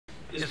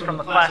is from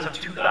the class of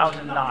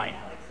 2009.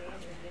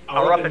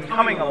 Our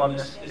up-and-coming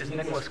alumnus is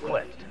Nicholas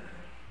Clift.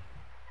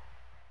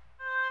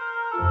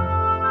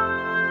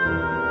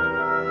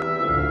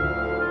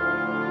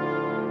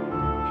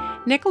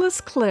 Nicholas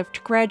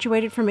Clift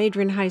graduated from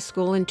Adrian High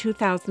School in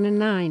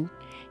 2009.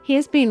 He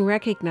is being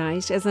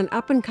recognized as an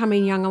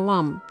up-and-coming young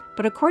alum,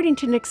 but according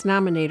to Nick's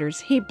nominators,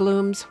 he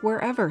blooms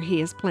wherever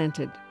he is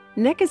planted.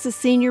 Nick is a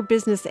senior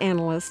business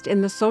analyst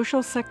in the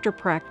social sector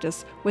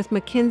practice with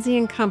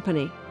McKinsey &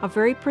 Company, a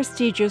very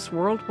prestigious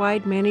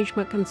worldwide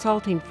management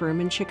consulting firm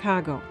in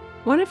Chicago.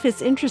 One of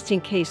his interesting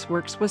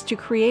caseworks was to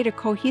create a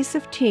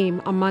cohesive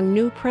team among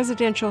new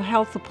presidential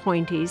health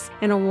appointees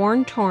in a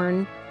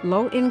war-torn,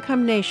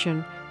 low-income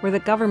nation where the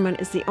government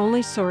is the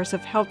only source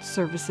of health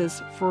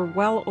services for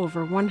well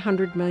over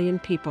 100 million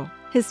people.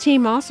 His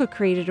team also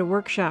created a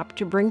workshop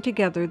to bring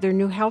together their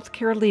new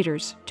healthcare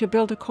leaders to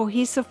build a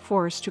cohesive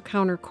force to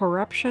counter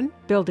corruption,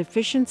 build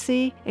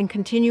efficiency, and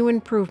continue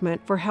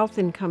improvement for health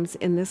incomes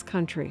in this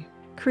country.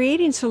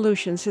 Creating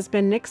solutions has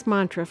been Nick's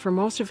mantra for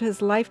most of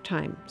his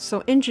lifetime,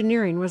 so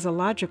engineering was a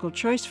logical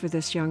choice for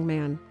this young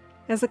man.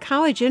 As a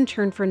college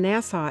intern for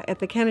NASA at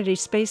the Kennedy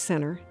Space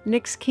Center,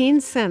 Nick's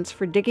keen sense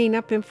for digging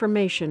up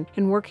information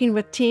and working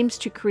with teams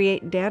to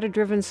create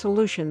data-driven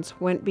solutions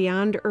went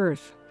beyond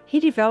Earth. He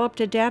developed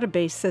a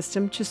database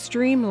system to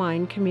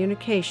streamline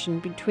communication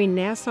between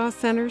NASA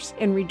centers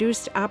and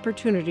reduced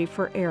opportunity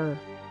for error.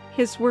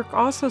 His work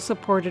also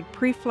supported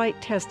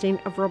pre-flight testing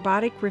of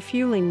robotic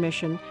refueling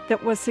mission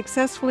that was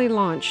successfully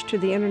launched to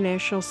the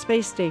International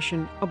Space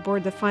Station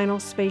aboard the final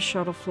Space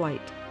Shuttle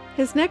flight.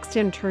 His next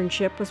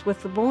internship was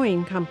with the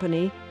Boeing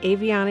Company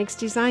Avionics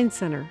Design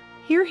Center.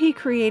 Here he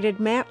created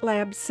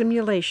MATLAB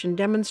simulation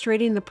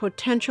demonstrating the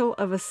potential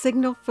of a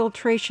signal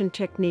filtration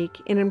technique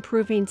in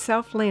improving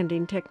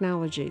self-landing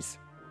technologies.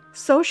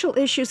 Social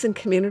issues and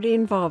community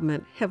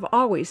involvement have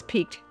always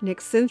piqued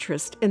Nick's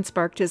interest and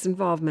sparked his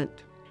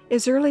involvement.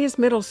 As early as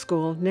middle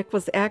school, Nick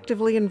was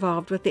actively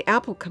involved with the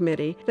Apple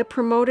Committee that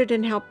promoted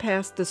and helped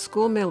pass the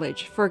school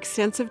millage for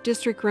extensive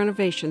district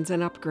renovations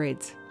and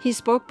upgrades. He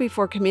spoke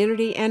before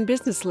community and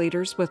business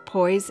leaders with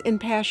poise and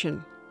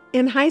passion.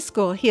 In high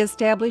school, he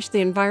established the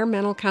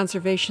Environmental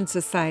Conservation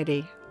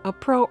Society, a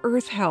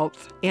pro-earth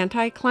health,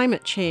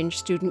 anti-climate change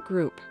student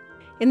group.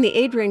 In the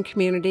Adrian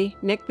community,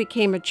 Nick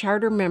became a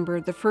charter member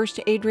of the first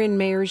Adrian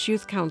Mayor's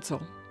Youth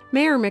Council.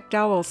 Mayor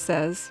McDowell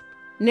says,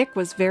 Nick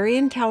was very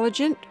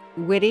intelligent,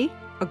 witty,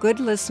 a good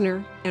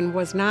listener, and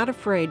was not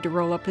afraid to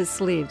roll up his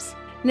sleeves.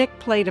 Nick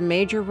played a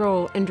major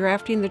role in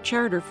drafting the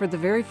charter for the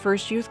very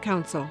first youth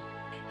council.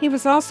 He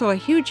was also a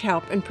huge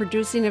help in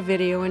producing a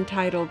video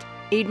entitled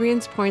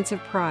Adrian's Points of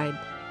Pride.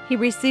 He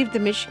received the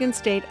Michigan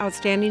State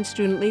Outstanding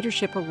Student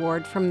Leadership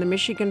Award from the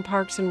Michigan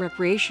Parks and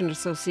Recreation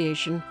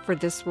Association for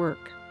this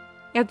work.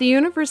 At the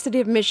University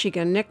of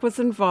Michigan, Nick was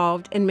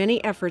involved in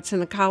many efforts in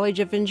the College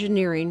of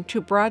Engineering to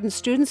broaden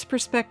students'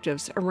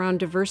 perspectives around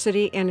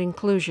diversity and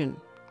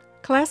inclusion.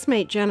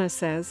 Classmate Jenna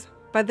says,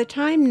 by the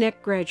time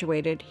Nick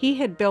graduated, he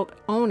had built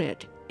Own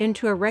It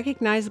into a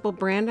recognizable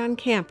brand on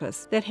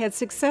campus that had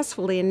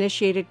successfully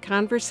initiated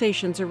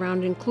conversations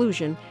around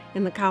inclusion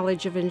in the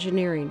College of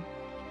Engineering.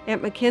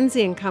 At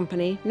McKinsey &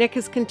 Company, Nick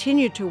has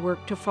continued to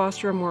work to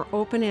foster a more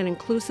open and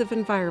inclusive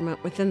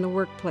environment within the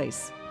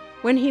workplace.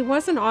 When he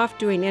wasn't off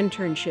doing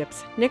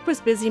internships, Nick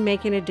was busy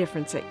making a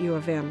difference at U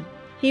of M.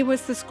 He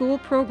was the school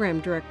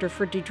program director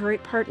for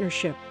Detroit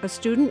Partnership, a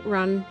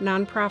student-run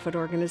nonprofit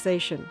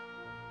organization.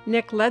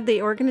 Nick led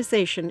the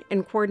organization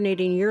in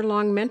coordinating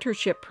year-long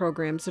mentorship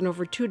programs in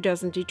over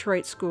 24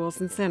 Detroit schools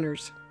and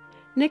centers.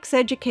 Nick's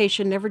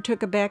education never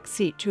took a back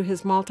seat to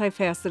his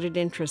multifaceted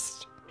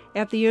interests.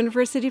 At the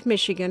University of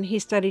Michigan, he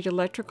studied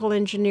electrical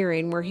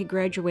engineering, where he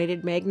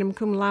graduated magna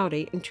cum laude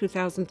in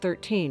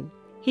 2013.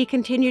 He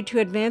continued to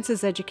advance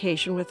his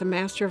education with a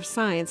Master of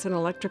Science in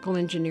Electrical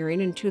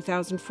Engineering in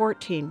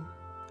 2014.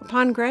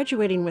 Upon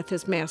graduating with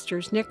his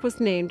master's, Nick was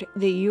named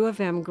the U of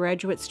M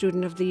Graduate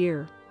Student of the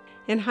Year.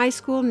 In high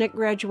school, Nick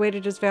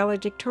graduated as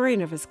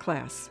valedictorian of his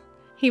class.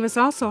 He was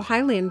also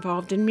highly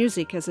involved in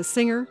music as a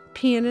singer,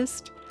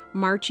 pianist,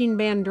 marching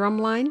band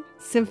drumline,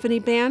 symphony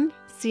band,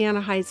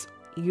 Siena Heights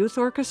Youth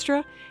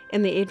Orchestra,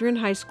 and the Adrian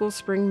High School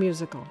Spring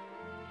Musical.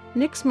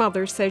 Nick's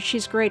mother says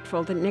she's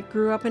grateful that Nick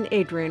grew up in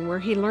Adrian, where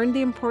he learned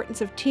the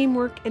importance of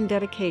teamwork and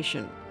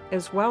dedication,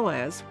 as well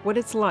as what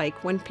it's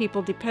like when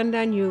people depend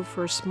on you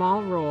for a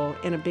small role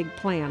in a big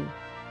plan.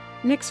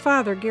 Nick's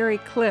father, Gary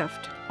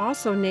Clift,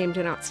 also named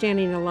an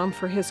outstanding alum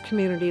for his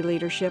community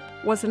leadership,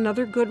 was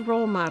another good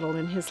role model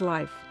in his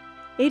life.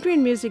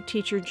 Adrian music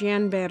teacher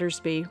Jan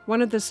Battersby,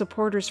 one of the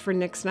supporters for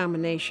Nick's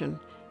nomination,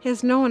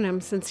 has known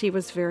him since he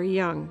was very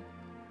young.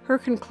 Her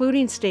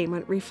concluding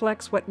statement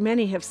reflects what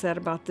many have said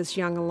about this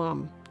young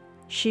alum.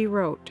 She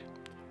wrote,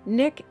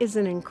 Nick is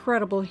an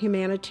incredible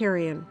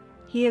humanitarian.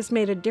 He has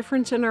made a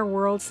difference in our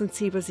world since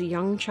he was a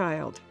young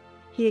child.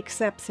 He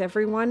accepts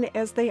everyone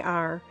as they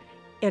are,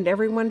 and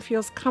everyone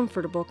feels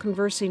comfortable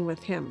conversing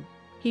with him.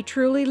 He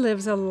truly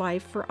lives a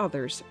life for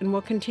others and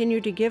will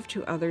continue to give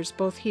to others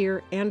both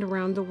here and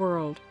around the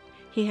world.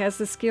 He has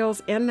the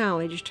skills and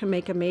knowledge to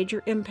make a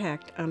major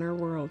impact on our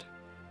world.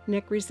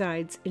 Nick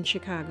resides in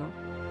Chicago.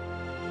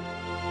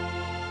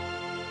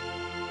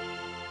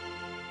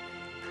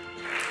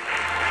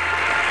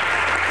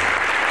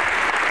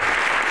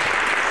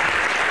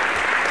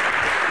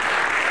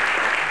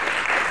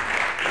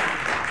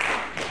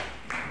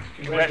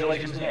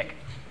 Congratulations, Nick.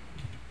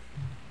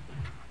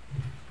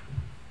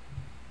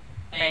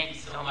 Thank you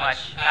so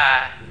much.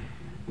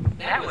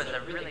 That was a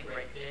really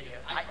great video.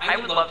 I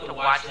would love to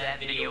watch that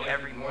video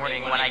every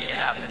morning when I get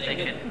up, if they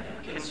could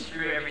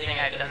construe everything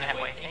I've done that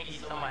way. Thank you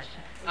so much.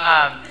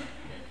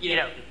 You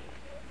know,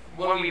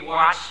 when we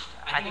watched,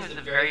 I think it was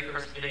the very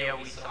first video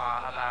we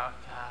saw about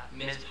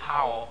Ms.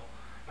 Powell,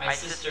 my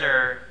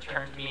sister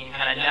turned to me and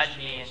kind of nudged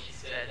me and she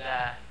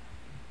said,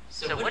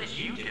 so what did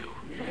you do?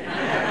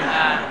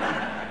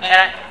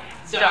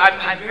 So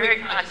I'm very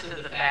conscious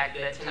of the fact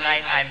that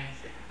tonight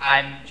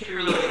I'm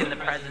truly in the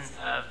presence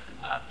of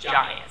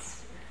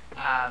giants.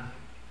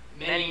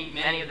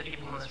 Many of the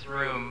people in this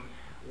room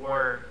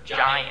were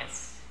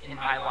giants in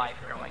my life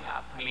growing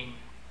up. I mean,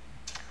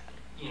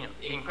 you know,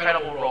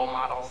 incredible role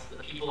models,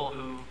 the people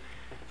who,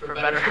 for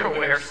better or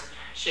worse,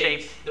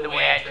 shaped the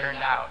way I turned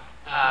out.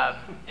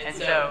 And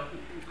so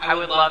I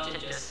would love to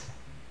just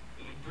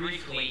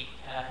briefly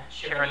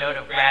share a note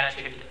of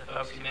gratitude to the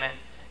folks who meant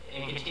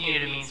and continue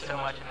to mean so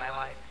much in my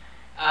life.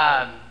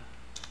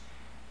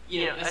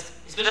 You know,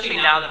 especially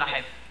now that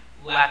I've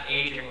left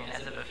Adrian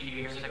as of a few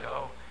years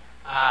ago,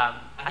 I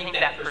think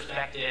that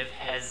perspective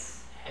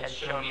has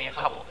shown me a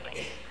couple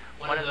things.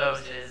 One of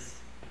those is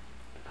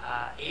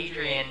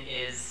Adrian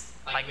is,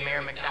 like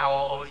Mayor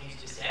McDowell always used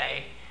to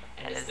say,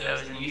 and as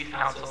those in the youth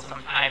council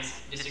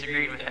sometimes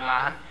disagreed with him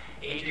on,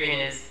 Adrian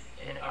is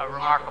a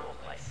remarkable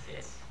place.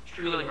 It's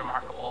truly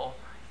remarkable,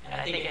 and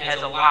I think it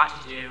has a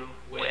lot to do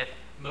with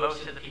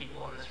most of the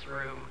people in this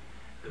room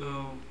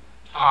who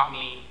taught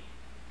me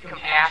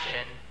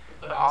compassion,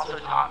 but also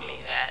taught me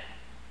that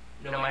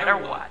no matter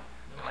what,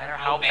 no matter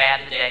how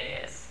bad the day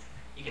is,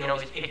 you can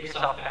always pick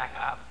yourself back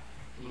up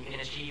and you can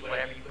achieve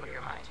whatever you put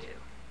your mind to.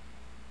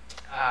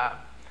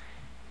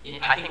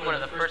 I think one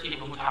of the first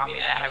people who taught me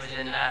that, I was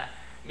in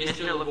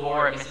Mr.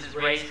 Labor and Mrs.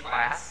 Ray's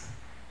class.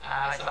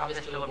 I saw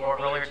Mr. Labor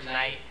earlier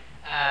tonight.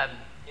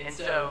 And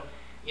so,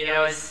 you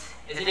know, as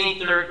any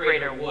third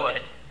grader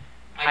would,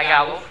 I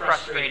got a little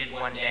frustrated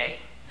one day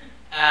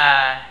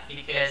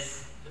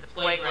because the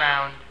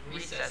playground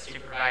recess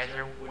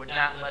supervisor would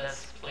not let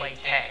us play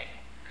tag.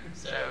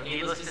 So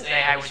needless to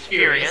say, I was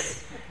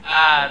furious.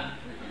 And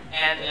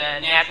the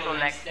natural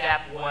next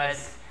step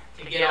was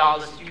to get all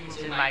the students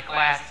in my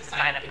class to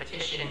sign a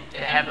petition to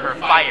have her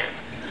fired.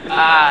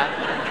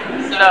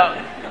 So,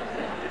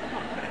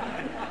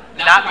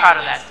 not proud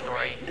of that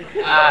story.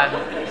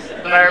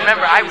 But I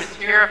remember I was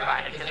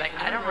terrified because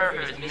I don't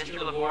remember if it was Mr.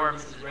 Labor or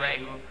Mrs.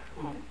 Ray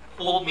who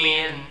pulled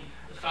me in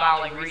the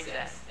following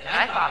recess. And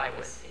I thought I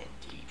was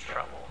in deep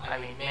trouble. I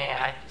mean,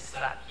 man, I just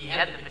thought he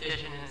had the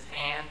petition in his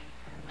hand.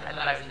 And I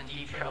thought I was in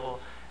deep trouble.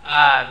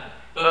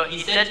 But he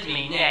said to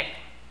me, Nick,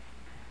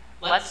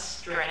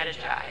 let's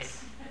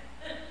strategize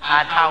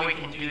on how we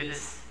can do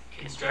this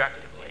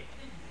constructively.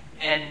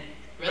 And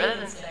rather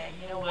than saying,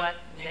 you know what,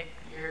 Nick,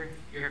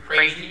 you're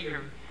crazy,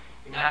 you're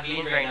not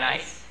being very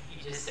nice, he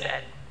just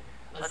said,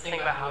 let's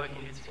think about how we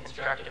can do this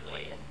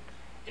constructively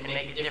and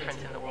make a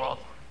difference in the world,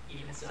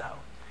 even so.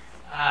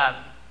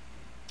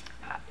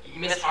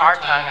 Miss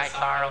Hartung, I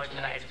saw earlier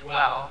tonight as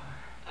well.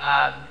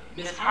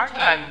 Miss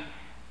Hartung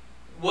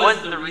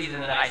was the reason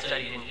that I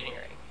studied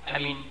engineering. I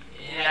mean,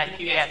 and I think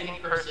you ask any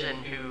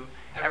person who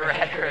ever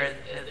had her as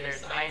their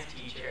science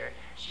teacher,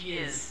 she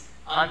is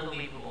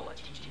unbelievable at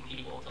teaching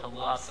people to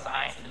love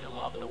science and to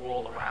love the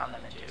world around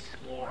them and to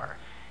explore.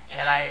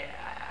 And I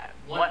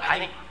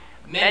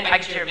think I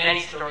could share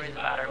many stories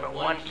about her, but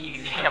one key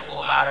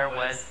example about her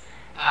was,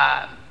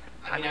 I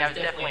mean, I was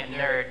definitely a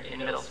nerd in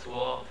middle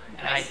school,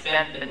 and I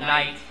spent the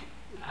night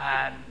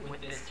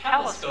with this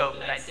telescope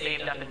that I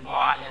saved up and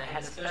bought, and it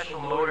had a special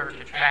motor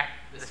to track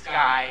the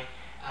sky,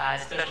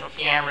 and a special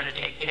camera to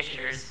take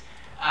pictures.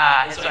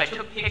 And so I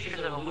took pictures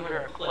of a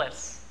lunar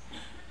eclipse.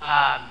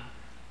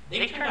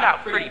 They turned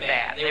out pretty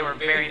bad. They were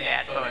very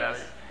bad photos.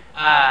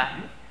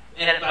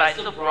 But I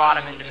still brought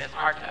them into Miss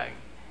Hartung.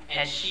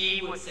 And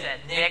she said,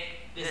 Nick,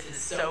 this is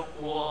so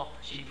cool.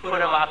 She put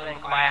them up in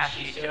class.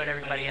 She showed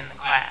everybody in the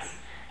class.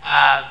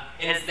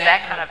 And it's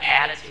that kind of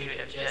attitude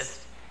of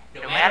just,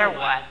 no matter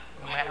what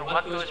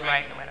goes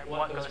right, no matter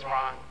what goes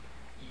wrong,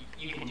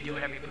 you can do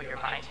whatever you put your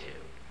mind to.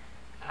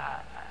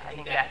 I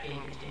think that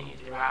theme continues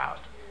throughout.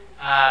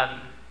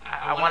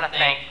 I want to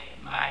thank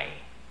my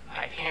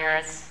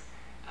parents.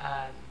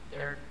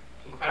 They're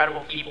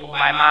incredible people.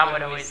 My mom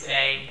would always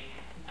say,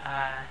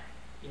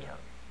 you know,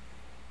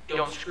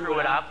 don't screw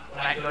it up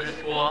when I go to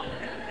school.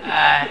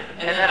 And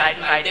then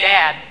my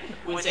dad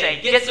would say,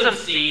 get some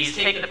C's,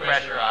 take the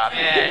pressure off.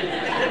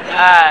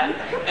 And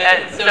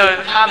so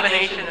the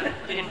combination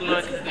of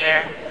influences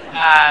there,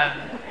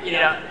 you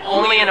know,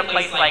 only in a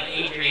place like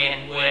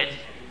Adrian would,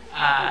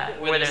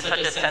 where there's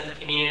such a sense of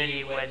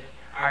community, would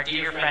our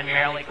dear friend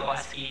Marilyn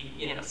Koleski,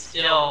 you know,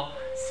 still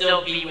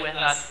still be with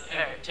us,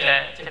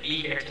 to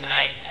be here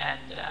tonight,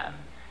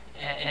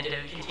 and to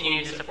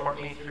continue to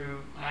support me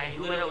through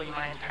literally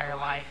my entire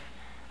life.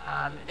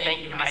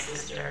 Thank you to my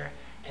sister,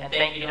 and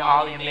thank you to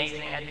all the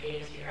amazing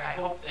educators here. I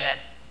hope that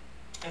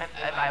if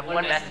I have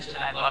one message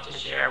that I'd love to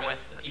share with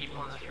the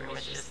people in this room,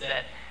 it's just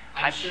that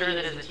I'm sure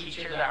that as a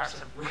teacher there are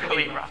some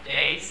really rough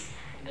days,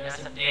 and there are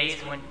some days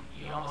when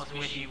you almost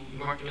wish you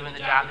weren't doing the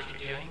job that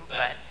you're doing,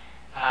 but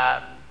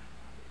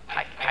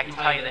I can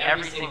tell you that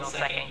every single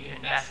second you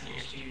invest in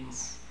your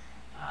students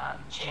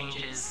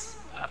changes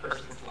a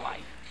person's